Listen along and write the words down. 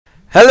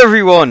Hello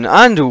everyone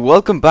and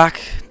welcome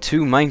back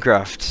to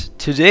Minecraft.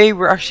 Today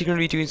we're actually going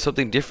to be doing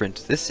something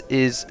different. This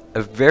is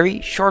a very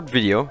short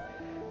video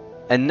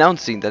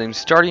announcing that I'm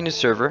starting a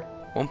server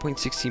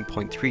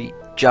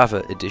 1.16.3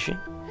 Java edition,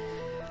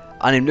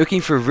 and I'm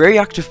looking for very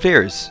active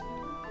players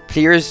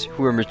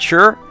who are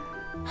mature,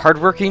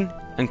 hardworking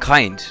and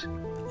kind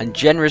and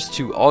generous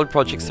to all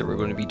projects that we're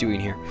going to be doing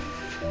here.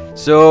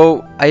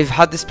 So I've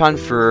had this plan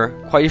for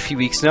quite a few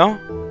weeks now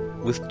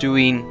with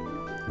doing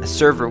a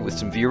server with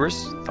some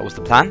viewers. That was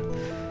the plan,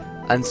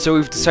 and so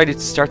we've decided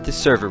to start this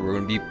server. We're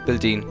going to be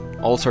building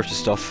all sorts of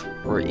stuff.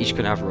 We're each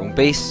going to have our own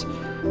base,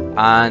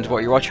 and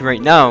what you're watching right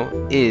now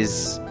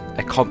is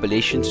a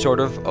compilation sort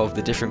of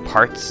the different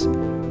parts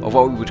of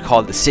what we would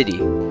call the city.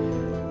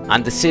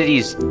 And the city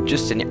is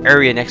just an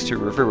area next to a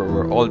river where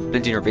we're all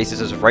building our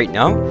bases as of right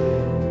now.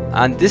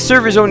 And this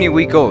server is only a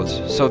week old,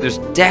 so there's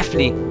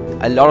definitely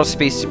a lot of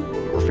space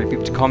for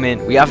people to come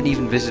in. We haven't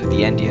even visited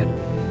the end yet.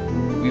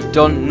 We've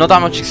done not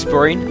that much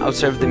exploring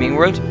outside of the main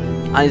world,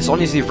 and it's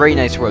honestly a very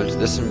nice world.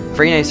 There's some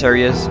very nice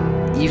areas.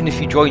 Even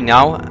if you join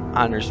now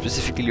and are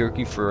specifically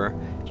looking for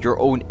your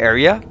own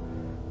area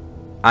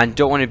and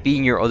don't want to be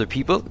near other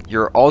people,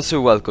 you're also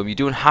welcome. You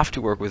don't have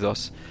to work with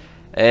us,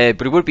 but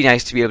it would be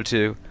nice to be able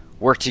to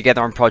work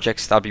together on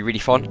projects. That'd be really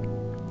fun.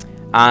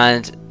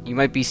 And you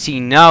might be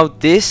seeing now,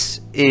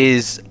 this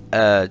is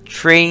a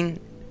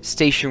train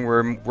station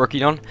we're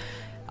working on,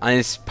 and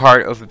it's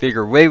part of a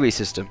bigger railway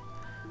system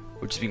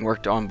which is being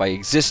worked on by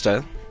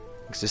Xistyle.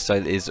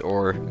 Xistyle is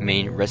our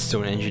main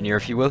redstone engineer,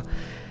 if you will.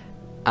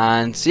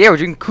 And so yeah, we're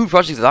doing cool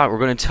projects like that. We're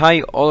going to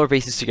tie all our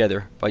bases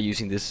together by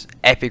using this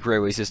epic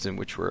railway system,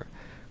 which we're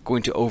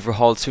going to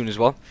overhaul soon as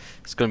well.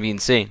 It's going to be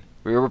insane.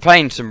 We're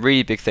planning some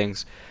really big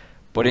things,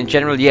 but in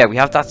general, yeah, we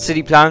have that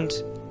city planned,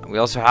 and we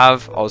also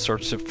have all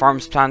sorts of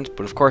farms planned.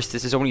 But of course,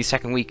 this is only the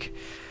second week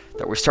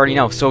that we're starting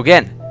out, so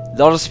again, a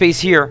lot of space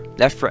here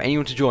left for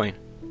anyone to join.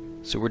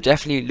 So we're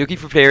definitely looking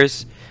for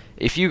players.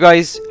 If you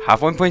guys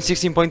have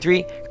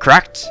 1.16.3,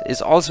 Cracked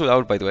is also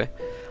allowed, by the way,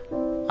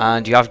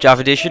 and you have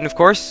Java Edition, of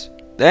course,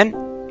 then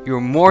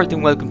you're more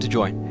than welcome to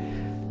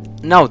join.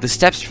 Now, the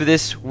steps for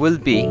this will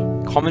be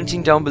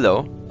commenting down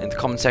below in the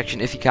comment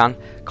section if you can.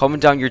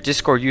 Comment down your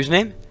Discord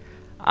username,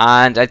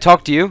 and I'll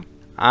talk to you,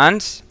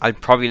 and I'll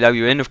probably allow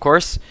you in, of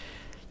course.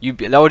 You'll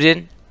be allowed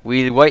in.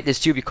 We'll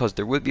whitelist you because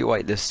there will be a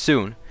whitelist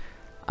soon,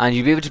 and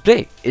you'll be able to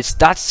play. It's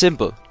that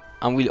simple.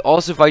 And we'll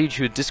also invite you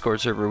to a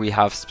Discord server we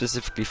have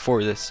specifically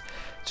for this.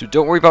 So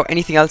don't worry about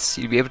anything else.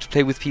 You'll be able to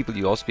play with people.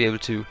 You'll also be able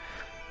to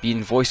be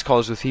in voice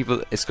calls with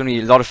people. It's going to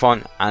be a lot of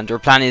fun. And our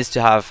plan is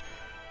to have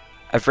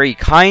a very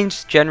kind,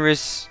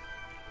 generous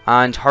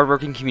and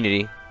hardworking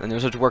community that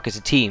knows how to work as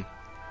a team,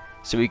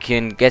 so we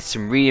can get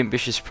some really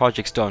ambitious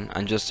projects done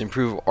and just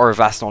improve our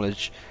vast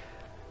knowledge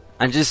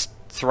and just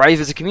thrive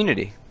as a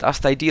community. That's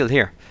the ideal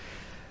here.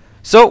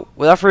 So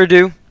without further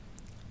ado,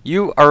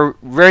 you are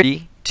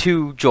ready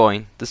to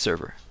join the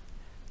server.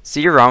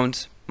 See you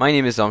around. My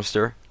name is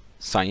Dumpster,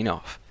 signing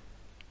off.